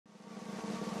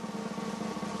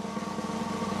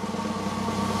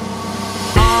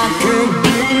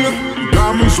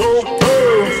got me so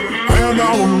close, and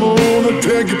I don't wanna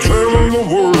take you traveling the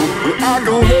world, but I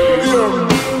can love you.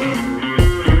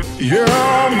 Yeah,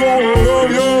 I'm gonna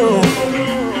love you.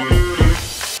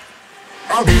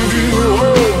 I'll give you the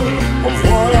whole of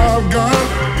what I've got.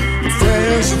 The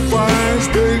fancy finds,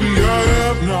 baby, I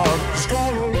have not.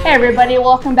 Hey everybody,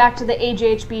 welcome back to the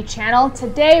aghb channel.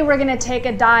 Today we're going to take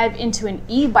a dive into an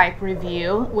e-bike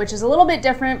review, which is a little bit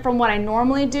different from what I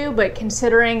normally do, but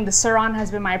considering the Sur-Ron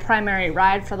has been my primary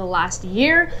ride for the last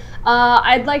year,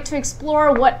 I'd like to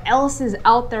explore what else is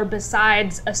out there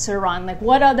besides a Sur-Ron. Like,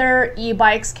 what other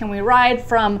e-bikes can we ride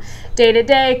from day to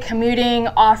day, commuting,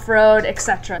 off-road,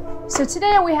 etc. So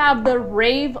today we have the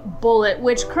RAEV Bullet,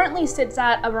 which currently sits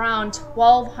at around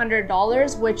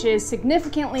 $1,200, which is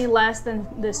significantly less than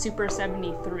the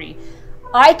SUPER73.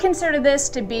 I consider this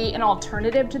to be an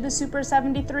alternative to the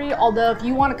SUPER73, although if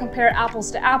you want to compare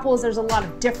apples to apples, there's a lot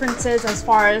of differences as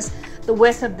far as the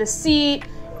width of the seat,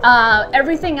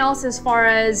 everything else as far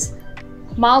as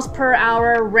miles per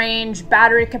hour, range,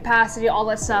 battery capacity, all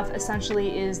that stuff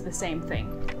essentially is the same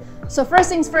thing. So first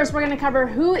things first, we're going to cover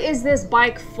who is this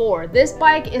bike for. This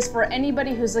bike is for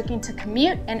anybody who's looking to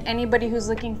commute and anybody who's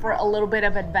looking for a little bit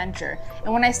of adventure.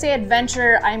 And when I say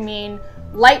adventure, I mean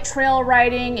light trail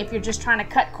riding, if you're just trying to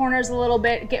cut corners a little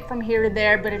bit, get from here to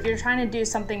there. But if you're trying to do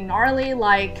something gnarly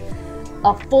like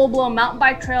a full-blown mountain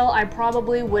bike trail, I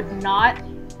probably would not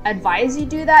advise you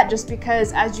do that, just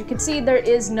because as you can see there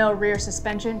is no rear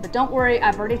suspension. But don't worry,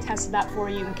 I've already tested that for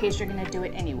you in case you're going to do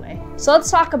it anyway. So let's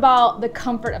talk about the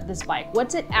comfort of this bike.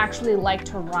 What's it actually like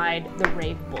to ride the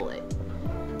RAEV Bullet?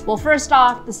 Well, first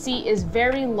off, the seat is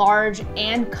very large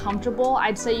and comfortable.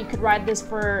 I'd say you could ride this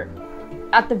for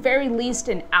at the very least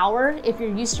an hour. If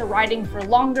you're used to riding for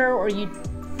longer, or you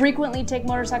frequently take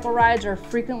motorcycle rides or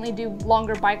frequently do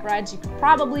longer bike rides, you could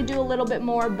probably do a little bit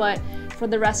more, but for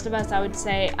the rest of us, I would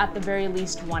say at the very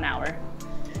least 1 hour.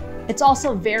 It's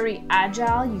also very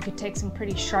agile. You could take some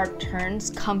pretty sharp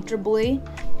turns comfortably.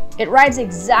 It rides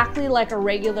exactly like a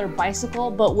regular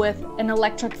bicycle, but with an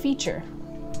electric feature.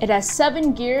 It has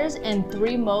 7 gears and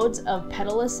 3 modes of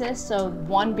pedal assist, so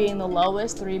 1 being the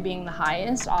lowest, 3 being the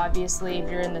highest. Obviously,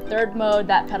 if you're in the 3rd mode,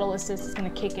 that pedal assist is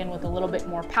going to kick in with a little bit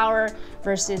more power,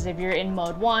 versus if you're in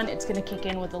mode 1, it's going to kick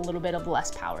in with a little bit of less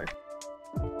power.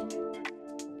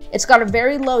 It's got a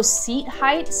very low seat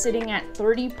height, sitting at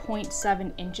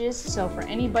 30.7 inches. So for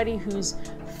anybody who's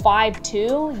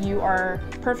 5'2", you are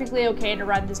perfectly okay to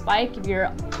ride this bike. If you're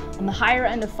on the higher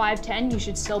end of 5'10", you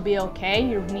should still be okay.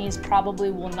 Your knees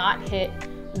probably will not hit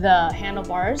the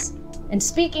handlebars. And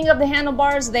speaking of the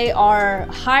handlebars, they are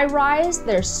high-rise,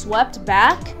 they're swept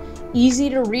back, easy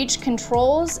to reach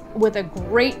controls with a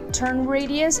great turn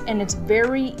radius, and it's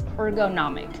very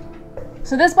ergonomic.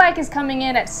 So this bike is coming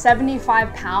in at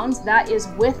 75 pounds. That is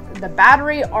with the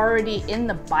battery already in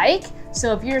the bike.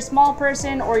 So if you're a small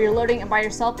person or you're loading it by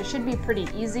yourself, it should be pretty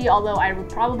easy, although I would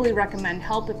probably recommend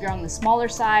help if you're on the smaller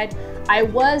side. I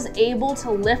was able to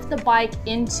lift the bike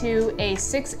into a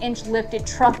 6-inch lifted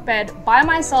truck bed by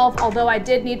myself, although I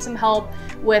did need some help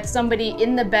with somebody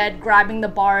in the bed grabbing the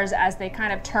bars as they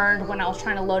kind of turned when I was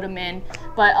trying to load them in.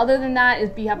 But other than that,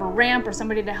 if you have a ramp or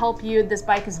somebody to help you, this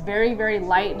bike is very, very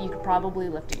light and you could probably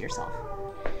lift it yourself.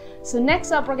 So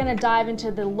next up, we're gonna dive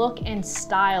into the look and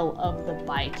style of the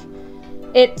bike.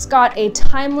 It's got a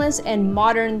timeless and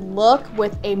modern look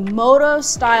with a moto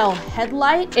style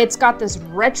headlight. It's got this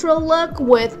retro look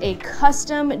with a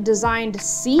custom designed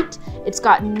seat. It's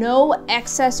got no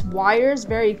excess wires,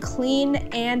 very clean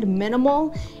and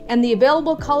minimal. And the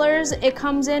available colors it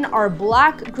comes in are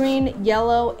black, green,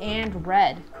 yellow, and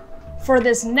red. For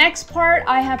this next part,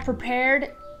 I have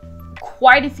prepared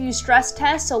quite a few stress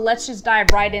tests, so let's just dive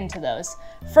right into those.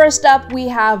 First up, we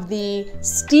have the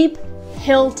steep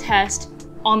hill test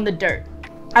on the dirt.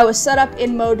 I was set up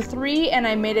in mode 3 and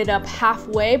I made it up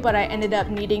halfway, but I ended up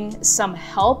needing some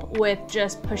help with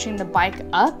just pushing the bike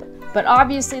up. But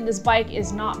obviously this bike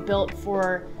is not built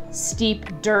for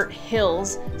steep dirt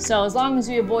hills, so as long as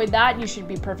you avoid that, you should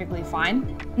be perfectly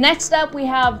fine. Next up, we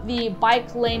have the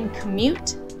bike lane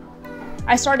commute.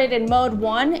 I started in mode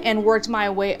 1 and worked my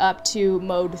way up to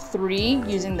mode 3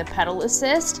 using the pedal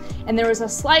assist. And there was a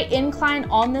slight incline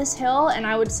on this hill, and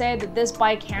I would say that this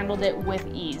bike handled it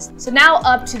with ease. So now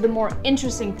up to the more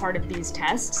interesting part of these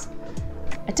tests.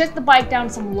 I took the bike down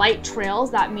some light trails.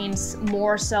 That means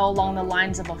more so along the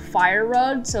lines of a fire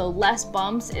road, so less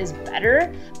bumps is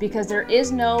better because there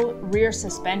is no rear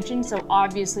suspension. So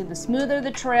obviously the smoother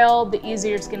the trail, the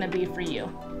easier it's gonna be for you.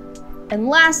 And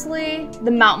lastly,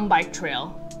 the mountain bike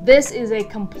trail. This is a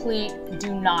complete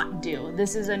do not do.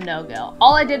 This is a no-go.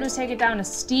 All I did was take it down a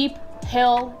steep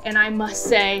hill, and I must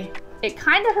say, it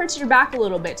kind of hurts your back a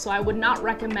little bit, so I would not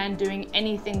recommend doing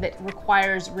anything that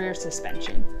requires rear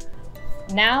suspension.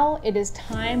 Now it is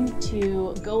time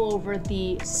to go over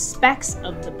the specs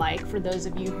of the bike for those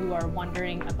of you who are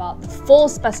wondering about the full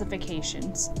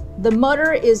specifications. The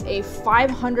motor is a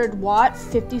 500 watt,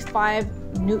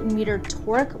 55 Newton meter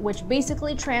torque, which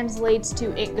basically translates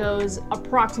to it goes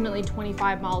approximately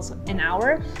 25 miles an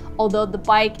hour. Although the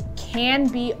bike can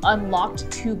be unlocked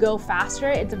to go faster,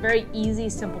 it's a very easy,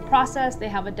 simple process. They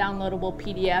have a downloadable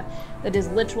PDF that is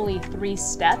literally 3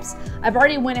 steps. I've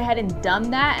already went ahead and done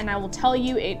that, and I will tell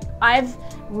you, I've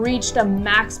reached a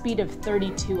max speed of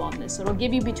 32 on this, so it'll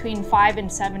give you between 5 and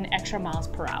 7 extra miles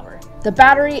per hour. The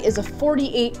battery is a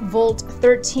 48 volt,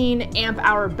 13 amp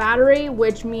hour battery,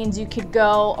 which means you could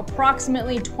go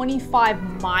approximately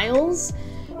 25 miles,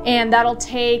 and that'll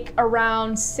take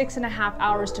around 6.5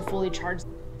 hours to fully charge.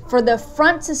 For the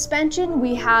front suspension,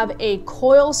 we have a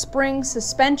coil spring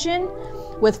suspension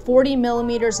with 40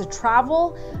 millimeters of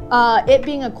travel. It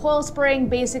being a coil spring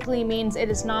basically means it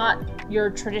is not your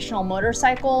traditional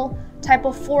motorcycle type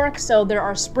of fork, so there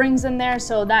are springs in there,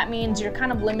 so that means you're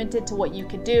kind of limited to what you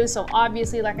could do. So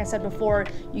obviously, like I said before,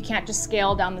 you can't just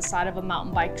scale down the side of a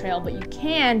mountain bike trail, but you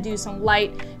can do some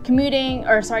light commuting,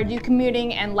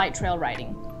 commuting and light trail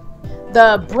riding.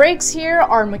 The brakes here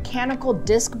are mechanical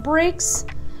disc brakes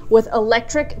with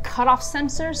electric cutoff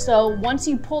sensor. So once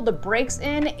you pull the brakes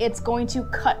in, it's going to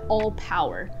cut all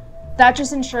power. That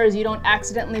just ensures you don't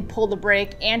accidentally pull the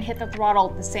brake and hit the throttle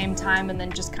at the same time and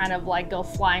then just kind of like go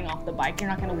flying off the bike. You're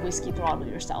not gonna whiskey throttle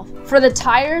yourself. For the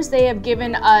tires, they have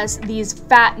given us these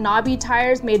fat knobby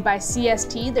tires made by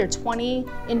CST. They're 20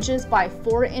 inches by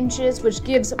 4 inches, which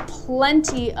gives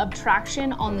plenty of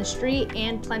traction on the street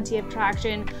and plenty of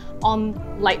traction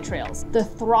on light trails. The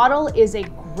throttle is a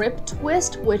grip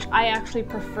twist, which I actually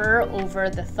prefer over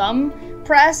the thumb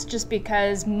press, just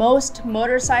because most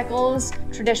motorcycles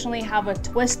traditionally have a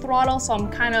twist throttle, so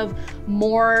I'm kind of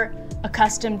more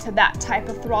accustomed to that type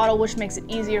of throttle, which makes it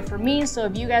easier for me. So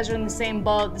if you guys are in the same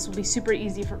boat, this will be super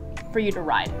easy for you to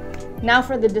ride. Now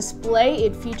for the display,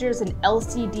 it features an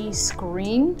LCD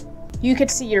screen. You could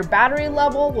see your battery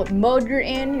level, what mode you're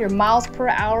in, your miles per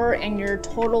hour, and your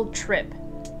total trip.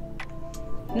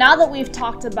 Now that we've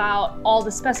talked about all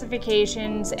the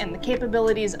specifications and the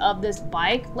capabilities of this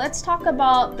bike, let's talk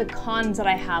about the cons that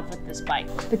I have with this bike.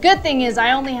 The good thing is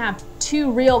I only have 2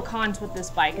 real cons with this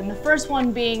bike, and the first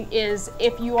one being is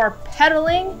if you are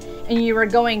pedaling and you are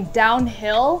going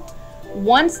downhill,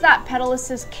 once that pedal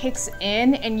assist kicks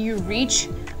in and you reach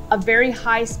a very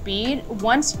high speed,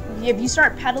 if you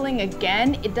start pedaling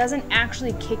again, it doesn't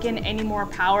actually kick in any more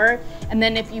power. And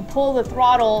then if you pull the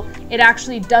throttle, it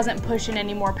actually doesn't push in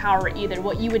any more power either.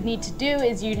 What you would need to do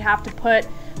is you'd have to put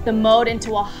the mode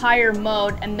into a higher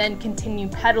mode and then continue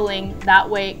pedaling. That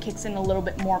way it kicks in a little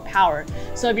bit more power.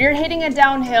 So if you're hitting a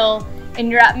downhill and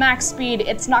you're at max speed,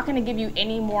 it's not gonna give you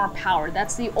any more power.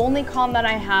 That's the only con that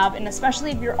I have, and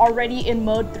especially if you're already in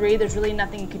mode 3, there's really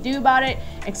nothing you could do about it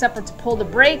except for to pull the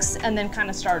brakes and then kind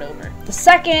of start over. The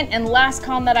second and last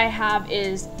con that I have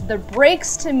is the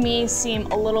brakes to me seem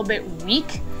a little bit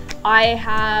weak. I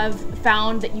have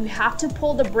found that you have to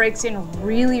pull the brakes in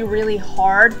really, really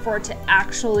hard for it to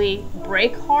actually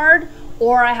brake hard,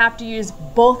 or I have to use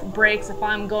both brakes if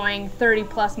I'm going 30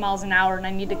 plus miles an hour and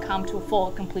I need to come to a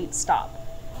full complete stop.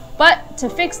 But to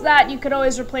fix that, you could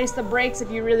always replace the brakes if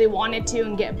you really wanted to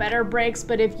and get better brakes.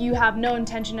 But if you have no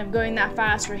intention of going that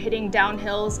fast or hitting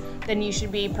downhills, then you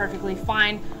should be perfectly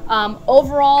fine.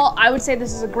 Overall, I would say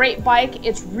this is a great bike.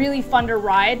 It's really fun to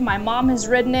ride. My mom has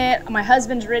ridden it, my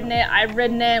husband's ridden it, I've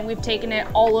ridden it, we've taken it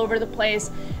all over the place.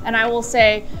 And I will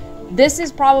say, this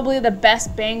is probably the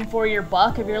best bang for your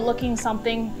buck if you're looking for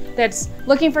something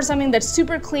that's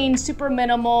super clean, super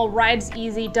minimal, rides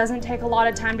easy, doesn't take a lot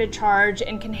of time to charge,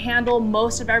 and can handle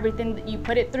most of everything that you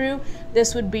put it through.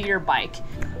 This would be your bike.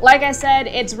 Like I said,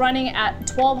 it's running at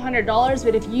 $1,200,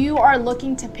 but if you are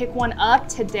looking to pick one up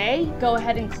today, go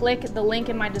ahead and click the link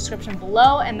in my description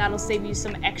below, and that'll save you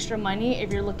some extra money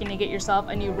if you're looking to get yourself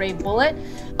a new RAEV Bullet.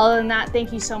 Other than that,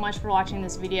 thank you so much for watching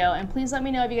this video, and please let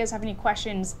me know if you guys have any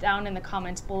questions down in the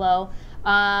comments below.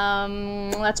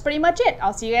 That's pretty much it.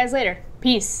 I'll see you guys later.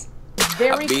 Peace.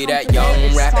 Very be that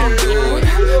young rapping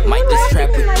dude, might just trap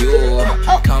with you,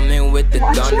 coming with the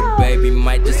thunder, baby.